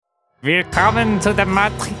Willkommen zu den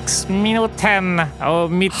Matrix-Minuten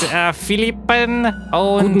mit Philippen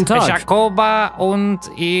und Jacoba und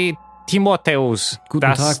Timotheus.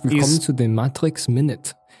 Guten Tag, willkommen zu den Matrix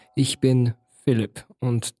Minute. Ich bin Philipp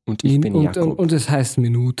und ich bin Jakob. Und es heißt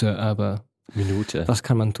Minute, aber Minute. Was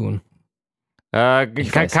kann man tun? Eine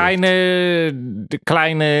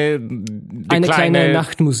kleine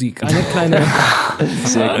Nachtmusik, eine kleine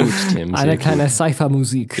sehr gut, Tim. Eine kleine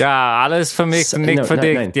Cypher-Musik. Ja, alles für mich, nicht für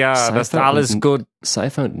dich. Nein. Ja, Cypher das ist alles gut.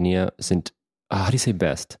 Cypher und Nia sind, how do you say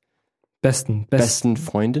best? Besten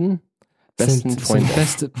Freundinnen?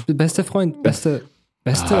 Beste Freund, beste.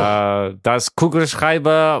 Das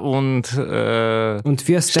Kugelschreiber und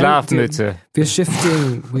wir Schlafmütze.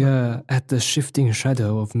 We're at the shifting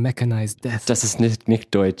shadow of mechanized death. Das ist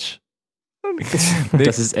nicht Deutsch.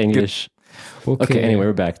 Das ist Englisch. Okay, anyway,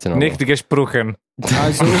 we're back to normal. Nicht gesprochen.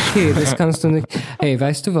 Also okay, das kannst du nicht. Hey,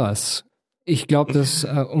 weißt du was? Ich glaube, dass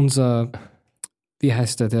wie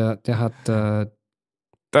heißt der hat,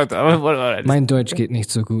 mein Deutsch geht nicht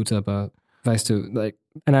so gut, aber weißt du,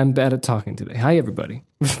 and I'm bad at talking today. Hi, everybody.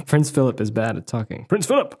 Prince Philip is bad at talking. Prince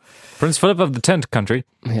Philip of the Tent Country.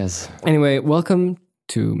 Yes. Anyway, welcome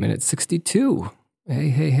to minute 62.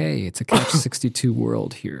 Hey, it's a Catch 62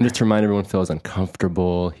 world here. Just to remind everyone, Phil is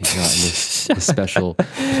uncomfortable. He's not in his special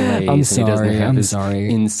place. I'm sorry, and he doesn't have his sorry.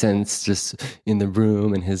 incense just in the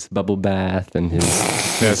room and his bubble bath and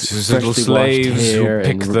his little slaves who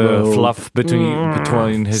pick the fluff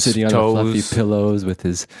between his sitting toes. On the fluffy pillows with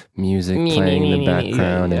his music playing in the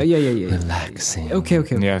background. Yeah. Relaxing. Okay.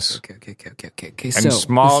 Yes. Okay. And so,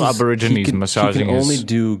 small Aborigines massaging he can his only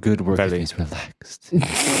do good work belly. if he's relaxed.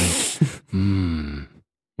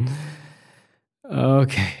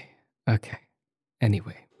 Okay.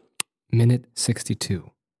 Anyway, minute 62.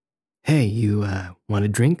 Hey, you want a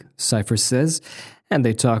drink? Cypher says, and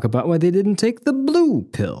they talk about why they didn't take the blue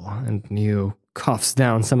pill. And Neo coughs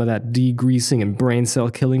down some of that degreasing and brain cell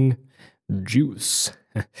killing juice.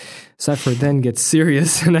 Cypher then gets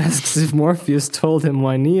serious and asks if Morpheus told him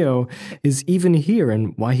why Neo is even here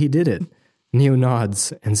and why he did it. Neo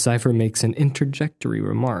nods, and Cypher makes an interjectory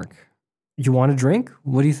remark. You want a drink?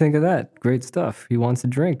 What do you think of that? Great stuff. He wants a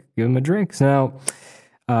drink. Give him a drink. So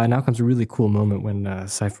now comes a really cool moment when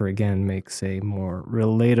Cypher again makes a more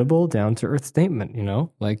relatable, down-to-earth statement, you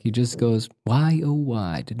know? Like he just goes, why, oh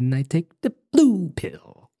why didn't I take the blue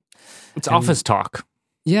pill? It's office talk.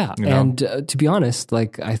 Yeah, you know? And to be honest, I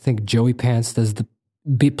think Joey Pants does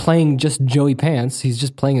playing just Joey Pants. He's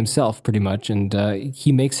just playing himself pretty much, and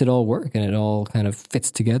he makes it all work, and it all kind of fits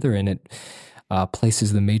together, and it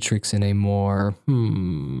places the Matrix in a more,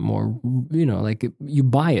 you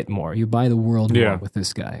buy it more. You buy the world more with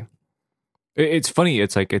this guy. It's funny.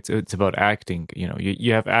 It's like it's about acting. You know,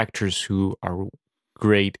 you have actors who are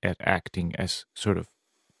great at acting as sort of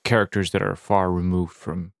characters that are far removed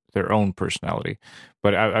from their own personality.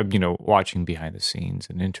 But I watching behind the scenes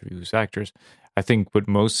and interviews with actors, I think what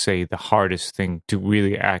most say the hardest thing to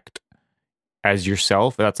really act as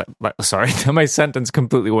yourself. That's sorry, my sentence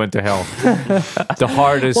completely went to hell. The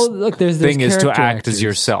hardest thing is to act as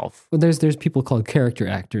yourself. Well, there's people called character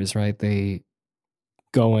actors, right? They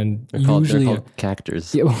go and they're called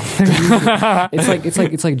cactors. Yeah, well,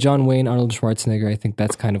 it's like John Wayne, Arnold Schwarzenegger. I think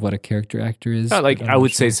that's kind of what a character actor is. I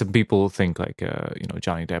would say some people think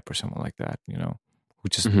Johnny Depp or someone like that. You know, who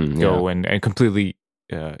just go and completely.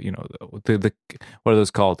 The what are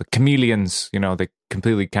those called? The chameleons. You know, they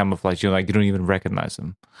completely camouflage. You don't even recognize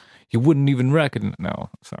them. You wouldn't even recognize. No,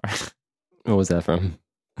 sorry. What was that from?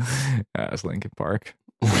 It's Linkin Park.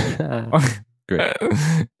 Great.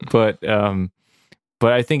 But I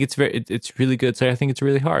think it's really good. So I think it's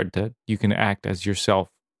really hard that you can act as yourself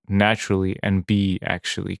naturally and be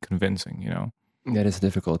actually convincing. You know, that is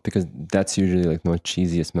difficult because that's usually like the most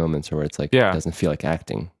cheesiest moments, where it's like it doesn't feel like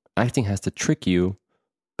acting. Acting has to trick you.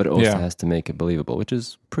 But it also has to make it believable, which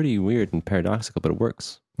is pretty weird and paradoxical, but it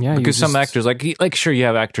works. Yeah, because some actors, sure, you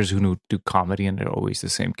have actors who do comedy and they're always the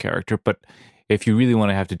same character. But if you really want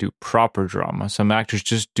to have to do proper drama, some actors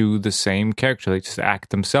just do the same character. They just act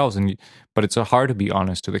themselves. But it's hard to be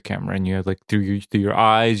honest to the camera. And you have through your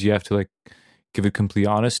eyes, you have to give it complete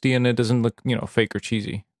honesty, and it doesn't look fake or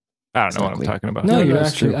cheesy. I don't know what I'm talking about. No, you're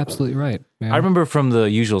actually absolutely right. Yeah. I remember from The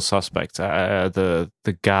Usual Suspects, the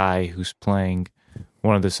guy who's playing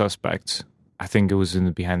one of the suspects, I think it was in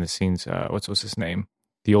the behind the scenes. What's his name?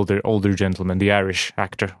 The older gentleman, the Irish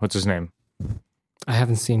actor. What's his name? I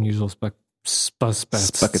haven't seen Usual Suspects.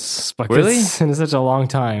 Really? In such a long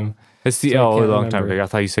time. It's the long time ago. I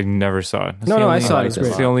thought you said you never saw it. No, I saw it.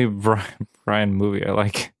 It's the only Brian movie I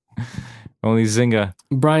like. Only Zynga.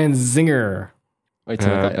 Brian Zinger. Wait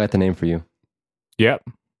till I got the name for you. Yep.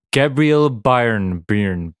 Gabriel Byrne.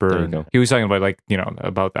 There you go. He was talking about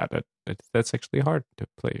about that. That's actually hard to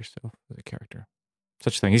play yourself as a character.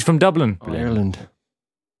 Such a thing. He's from Dublin, Ireland.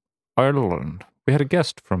 We had a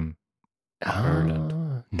guest from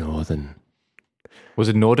Ireland. Northern. Was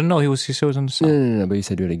it Northern? No, he was on the south. No. But you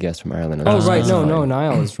said you had a guest from Ireland. Oh, right. No.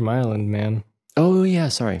 Niall is from Ireland, man. Oh, yeah.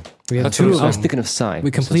 Sorry. We have I was thinking of Cy.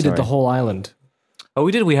 We completed the whole island. Oh,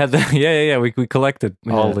 we did. We had the yeah. We collected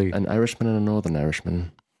all the an Irishman and a Northern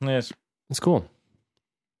Irishman. Yes, it's cool.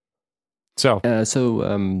 So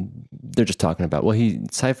they're just talking about. Well,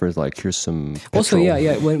 Cypher is like, here's some. Petrol. Also,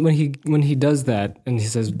 yeah. When he does that and he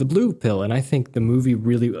says the blue pill, and I think the movie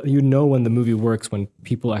really, when the movie works when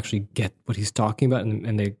people actually get what he's talking about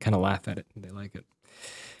and they kind of laugh at it and they like it.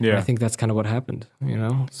 Yeah, and I think that's kind of what happened.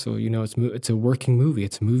 So it's a working movie.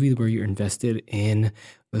 It's a movie where you're invested in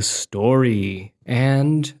the story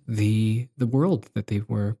and the world that they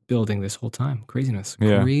were building this whole time. Craziness.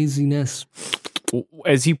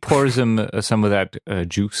 As he pours him some of that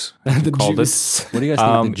juice, the juice. What do you guys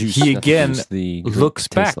think of the juice? He again looks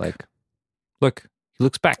back. Look, he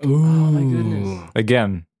looks back. Ooh. Oh my goodness!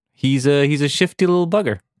 Again, he's a shifty little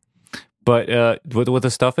bugger. But what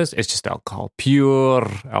the stuff is, it's just alcohol, pure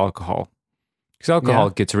alcohol. Because alcohol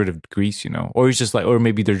gets rid of grease, or it's just or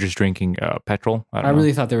maybe they're just drinking petrol. I don't know.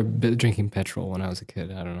 Really thought they were drinking petrol when I was a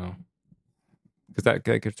kid. I don't know. Because that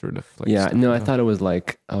gets rid of. Stuff, I thought it was I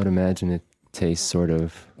would imagine it tastes sort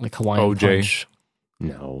of like Hawaiian Punch.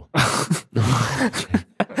 No.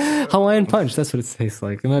 Hawaiian Punch. That's what it tastes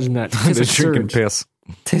like. Imagine that. It tastes like drinking piss.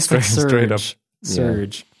 Tastes like Surge. Straight up.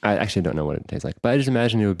 Surge. Yeah. I actually don't know what it tastes like, but I just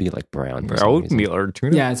imagine it would be like brown. Oatmeal or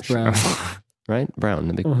tuna. Yeah, it's brown. Right? Brown.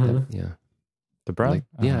 The big, The brown?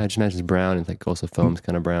 I just imagine it's brown and also foam's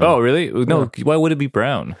kind of brown. Oh, really? No, why would it be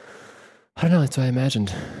brown? I don't know. That's what I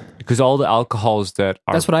imagined. Because all the alcohols that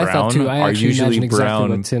are that's what I thought too. I are usually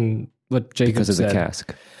brown. Exactly what Jacob because of said. the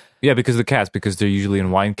cask. Yeah, because of the cask. Because they're usually in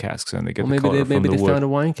wine casks and they get the color from the wood. Maybe they found a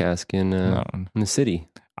wine cask in the city.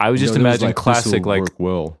 I was just imagining classic like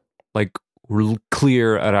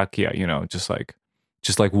clear arakia, just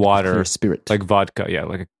like water, clear spirit, like vodka. Yeah,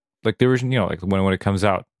 like there was when it comes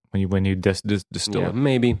out when you distill it.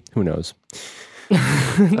 Maybe. Who knows?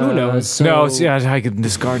 Who knows? I can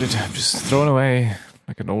discard it. I'm just throwing away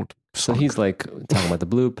like an old. So he's talking about the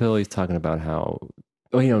blue pill. He's talking about how.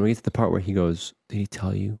 Oh, we get to the part where he goes, "Did he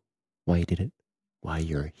tell you why he did it? Why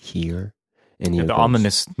you're here?" And the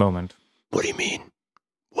ominous moment. What do you mean?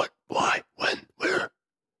 What? Why? When? Where?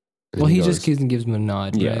 And he just gives him a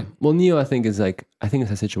nod. Yeah. Right? Well, Neo, I think it's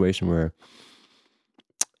a situation where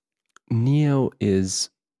Neo is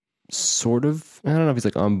sort of, I don't know if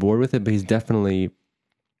he's on board with it, but he's definitely,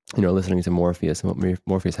 listening to Morpheus and what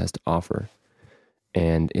Morpheus has to offer.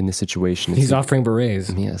 And in this situation, he's offering berets.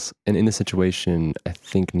 Yes. And in this situation, I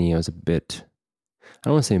think Neo's a bit, I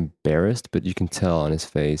don't want to say embarrassed, but you can tell on his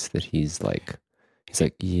face that he's like,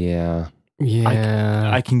 yeah.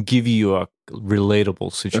 I can give you a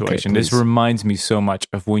relatable situation. Okay, this reminds me so much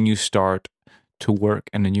of when you start to work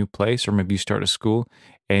in a new place, or maybe you start a school,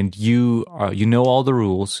 and you know all the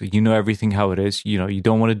rules, you know everything how it is. You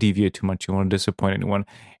don't want to deviate too much. You don't want to disappoint anyone,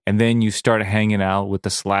 and then you start hanging out with the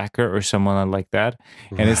slacker or someone like that,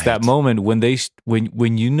 and it's that moment when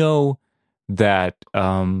when you know that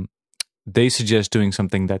they suggest doing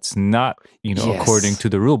something that's not according to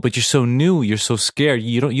the rule, but you're so new, you're so scared,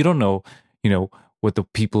 you don't know. What the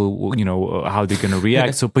people, how they're going to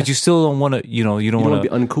react. So, but you still don't want to, you don't want to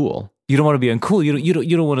be uncool. You don't want to be uncool. You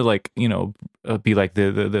don't want to be like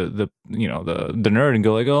the nerd and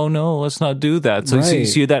go like, oh no, let's not do that. So you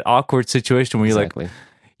see that awkward situation where you're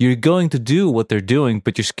you're going to do what they're doing,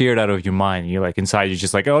 but you're scared out of your mind. You're inside, you're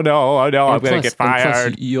just like, oh no, I'm going to get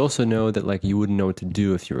fired. Plus, you also know that you wouldn't know what to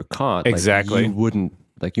do if you were caught. Exactly. You wouldn't,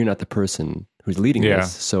 you're not the person who's leading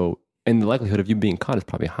this. So, and the likelihood of you being caught is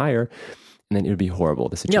probably higher. And then it would be horrible,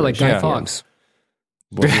 the situation. Yeah, like Guy Fawkes.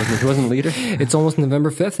 He wasn't the leader? It's almost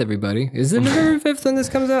November 5th, everybody. Is it November 5th when this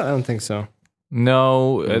comes out? I don't think so.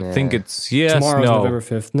 No, I think it's, yes, Tomorrow's November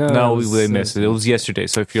 5th. No, we missed it. It was yesterday.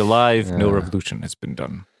 So if you're live, no revolution has been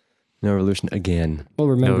done. No revolution again. Well,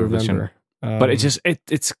 remember. But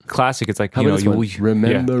it's classic. It's like, remember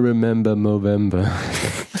Movember.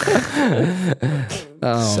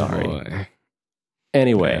 Oh, sorry. Boy.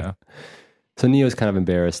 Anyway, so Neo's kind of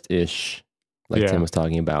embarrassed-ish, like Tim was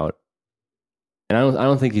talking about. And I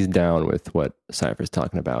don't think he's down with what Cypher's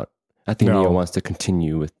talking about. I think Neo wants to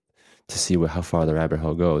continue to see how far the rabbit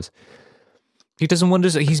hole goes. He doesn't want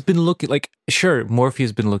to. He's been looking sure, Morpheus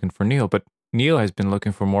has been looking for Neo, but Neo has been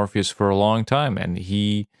looking for Morpheus for a long time, and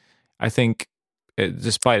I think,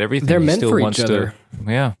 despite everything, they're he meant still for wants each other.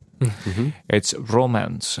 Yeah, Mm-hmm. It's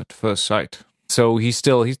romance at first sight. So he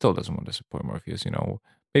still doesn't want to support Morpheus.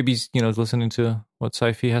 Maybe he's listening to what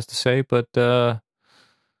Sci-Fi has to say, but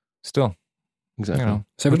still, exactly.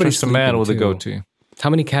 So everybody's just a man with a goatee. How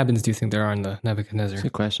many cabins do you think there are in the Nebuchadnezzar? That's a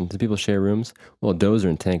good question. Do people share rooms? Well, Dozer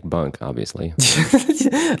and Tank bunk, obviously.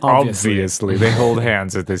 Obviously, they hold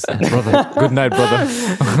hands at this. Brother, good night,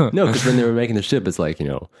 brother. No, because when they were making the ship, it's like Tank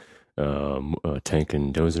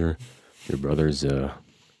and Dozer, your brothers, the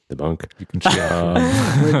bunk. You can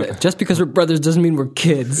share. Just because we're brothers doesn't mean we're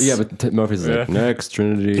kids. Yeah, but Morpheus is like, next,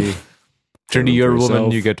 Trinity. Trinity, you're a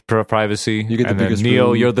woman, you get privacy. You get the biggest Neo,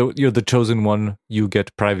 room. you're the chosen one, you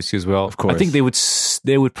get privacy as well. Of course. I think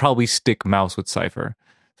they would probably stick Mouse with Cypher.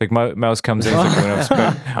 Like Mouse comes in,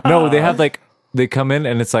 no, they have they come in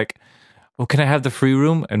and it's like, well, can I have the free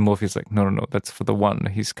room? And Morpheus like, no, that's for the one.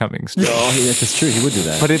 He's coming still. Oh, that's true. He would do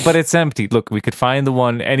that. But it's empty. Look, we could find the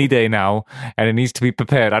one any day now, and it needs to be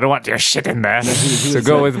prepared. I don't want your shit in there. So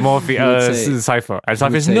go with Morpheus, Cypher. And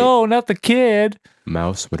Cypher's, no, not the kid.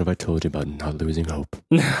 Mouse, what have I told you about not losing hope?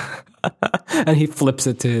 And he flips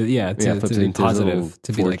it to be positive,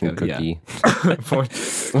 to be like a cookie.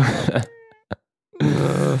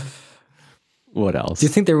 What else? Do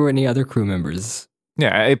you think there were any other crew members?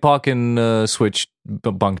 Yeah, Apoc and Switch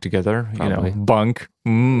bunk together. Probably. Bunk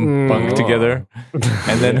together.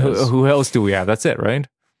 And then who else do we have? That's it, right?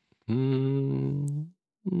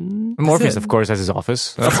 Morpheus, of course, has his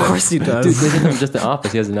office. Of course he does. Dude, this isn't just the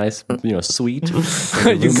office. He has a nice, suite.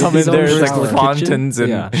 You come in there, there's like fountains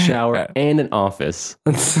and shower and an office.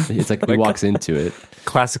 It's like he walks into it.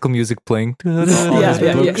 Classical music playing. Books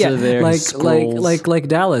are there, like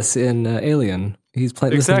Dallas in Alien. He's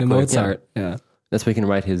playing listening to Mozart. Yeah. That's where he can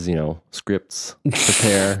write his, scripts,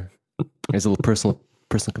 prepare. His little personal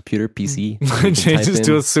computer, PC. Changes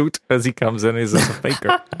to a suit as he comes in. He's a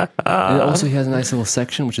faker. And also, he has a nice little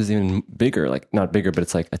section, which is even bigger. Like, not bigger, but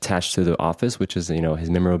it's like attached to the office, which is, his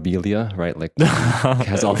memorabilia, right? Like, he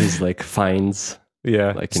has all these, finds.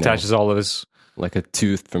 Yeah. Like, stashes all of his. Like a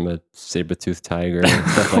tooth from a saber-toothed tiger and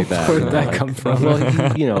stuff like that. Where did that come from? Well,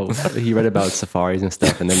 he read about safaris and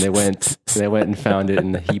stuff, and then they went and found it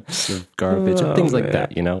in the heaps of garbage and things like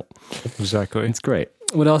that. Exactly. It's great.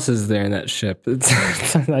 What else is there in that ship? I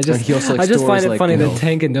just stores, find it funny that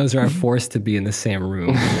Tank and Dozer are forced to be in the same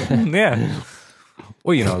room. Yeah.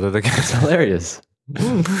 Well, they're it's hilarious.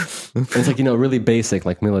 It's like really basic,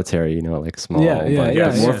 like military, like small.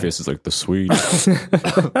 Morpheus is like the suite,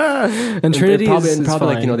 and Trinity probably is like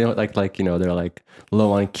fine. they they're like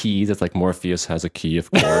low on keys. It's like Morpheus has a key, of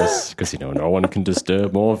course, because no one can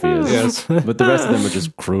disturb Morpheus. Yes, but the rest of them are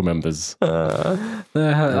just crew members. They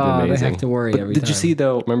have to worry every time. Did you see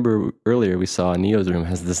though? Remember earlier we saw Neo's room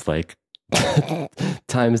has this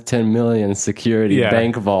times 10 million security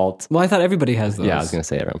bank vault. Well, I thought everybody has those. Yeah, I was gonna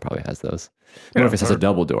say everyone probably has those. Morpheus has a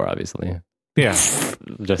double door, obviously. Yeah,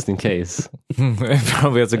 just in case. It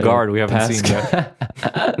probably has a guard we haven't seen yet.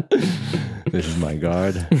 This is my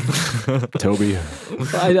guard, Toby.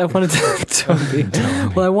 I wanted to Toby.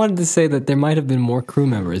 Well, I wanted to say that there might have been more crew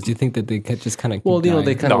members. Do you think that they just kind of? Well,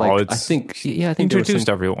 they kind of I think introduced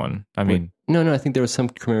everyone. I mean, no, I think there was some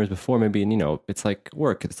crew members before. Maybe it's like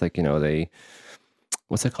work. It's like they.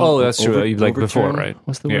 What's that called? Oh, that's true. Like before, right?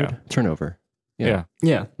 What's the word? Turnover. Yeah.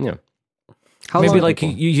 Maybe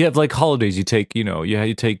you have holidays. You take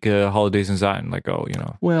you take holidays in Zion.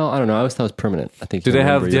 Well, I don't know. I always thought it was permanent. I think. Do they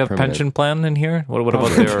have pension plan in here? What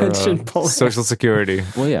about their Social Security?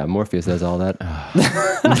 Well, yeah, Morpheus has all that.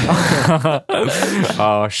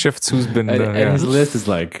 Shifts who's been and his list is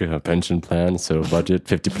like pension plan. So budget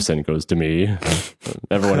 50% goes to me.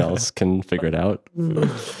 Everyone else can figure it out.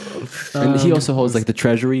 And he also holds the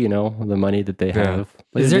treasury. The money that they have.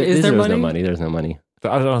 Is there money? No money. There's no money.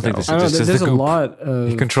 I don't think this is there's the goop. A lot of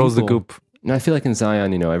he controls people. the goop. No, I feel like in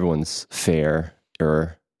Zion, everyone's fair,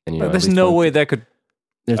 and there's no way that could.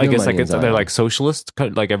 I guess they're socialist.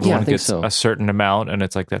 Everyone gets a certain amount, and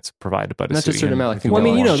it's that's provided by the city. Not just a certain amount. Well, I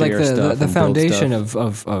mean, the foundation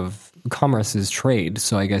of commerce is trade.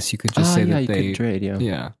 So I guess you could just say that they could trade.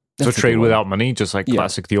 Yeah. So trade without money, just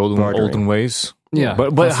classic the olden ways. Yeah,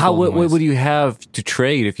 but how? What would you have to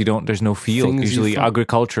trade if you don't? There's no field. Usually,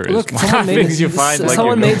 agriculture is things you find.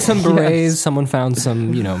 Someone made some berets. Someone found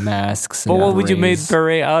some, masks. But what would you make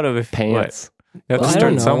beret out of? Pants. You have to I start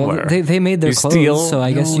don't know. somewhere. They made their You clothes, steal? so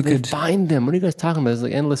I guess you they could find them. What are you guys talking about? There's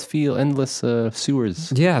like endless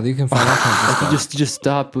sewers. Yeah, you can find all kinds of stuff. You just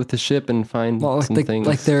stop with the ship and find some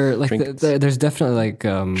things. There's definitely like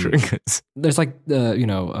Trinkets. there's like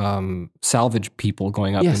salvage people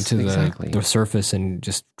going up into the surface and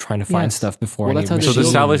just trying to find stuff before. Well, any So the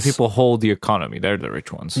machines. salvage people hold the economy. They're the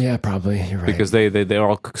rich ones. Yeah, probably. You're right. Because they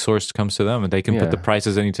all source comes to them, and they can put the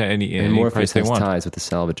prices any and Morpheus price they has want. ties with the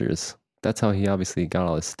salvagers. That's how he obviously got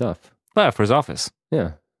all his stuff. For his office.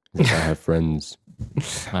 Yeah. He's like, I have friends.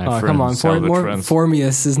 Come on,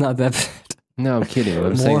 Formius is not that bad. No, I'm kidding.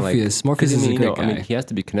 I'm Morpheus is a great guy. I mean, he has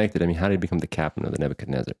to be connected. I mean, how did he become the captain of the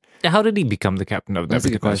Nebuchadnezzar? How did he become the captain of That's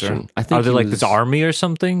Nebuchadnezzar? a good question. I think Are they like this army or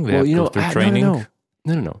something? They have to go through training?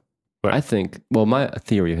 No. What? I think, my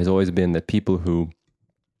theory has always been that people who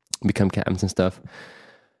become captains and stuff,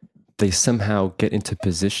 they somehow get into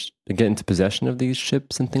possession of these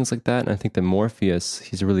ships and things like that. And I think that Morpheus,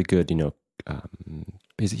 he's really good,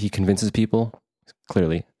 he convinces people,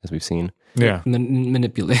 clearly, as we've seen. Yeah.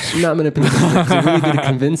 Manipulation. Not manipulation. He's really good at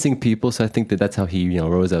convincing people. So I think that's how he,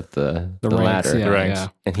 rose up the ranks, ladder. Yeah.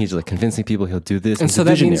 And he's like convincing people he'll do this. And so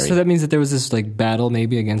that means that there was this like battle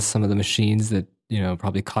maybe against some of the machines that,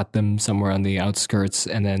 probably caught them somewhere on the outskirts.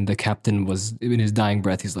 And then the captain was, in his dying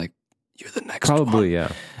breath, he's like, "You're the next one. Probably,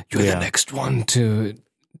 yeah. You're the next one to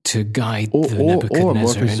guide the Nebuchadnezzar or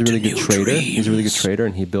Morpheus is a really into good trader. dreams." He's a really good trader,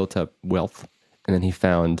 and he built up wealth. And then he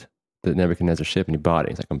found the Nebuchadnezzar ship, and he bought it.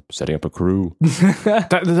 He's like, "I'm setting up a crew."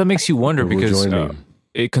 That makes you wonder because join me.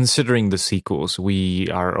 Considering the sequels, we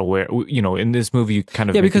are aware. In this movie, you kind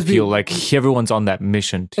of make because it feel like everyone's on that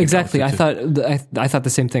mission. Exactly. I thought the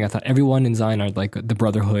same thing. I thought everyone in Zion are like the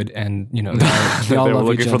Brotherhood, and they all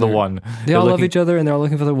love each other. For the one. They all love each other, and they're all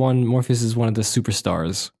looking for the one. Morpheus is one of the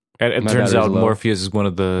superstars. And it turns out Morpheus is one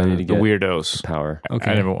of the weirdos. Power.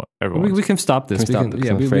 Okay. Everyone. We can stop this. We can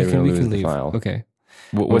leave. Okay.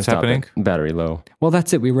 What's happening? Battery low. Well,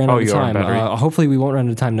 that's it. We ran out of time. Hopefully we won't run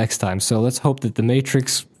out of time next time. So let's hope that the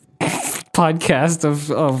Matrix podcast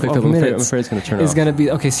of I'm minutes afraid it's going to turn off. is going to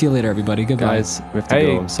be... Okay, see you later, everybody. Goodbye. Guys, we have to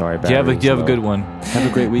go. I'm sorry. You have a good one.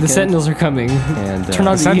 Have a great weekend. The Sentinels are coming. And turn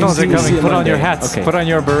on the Sentinels are coming. Put on your hats. Okay. Put on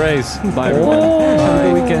your berets. Bye, everyone. Have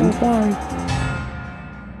a good weekend. Bye.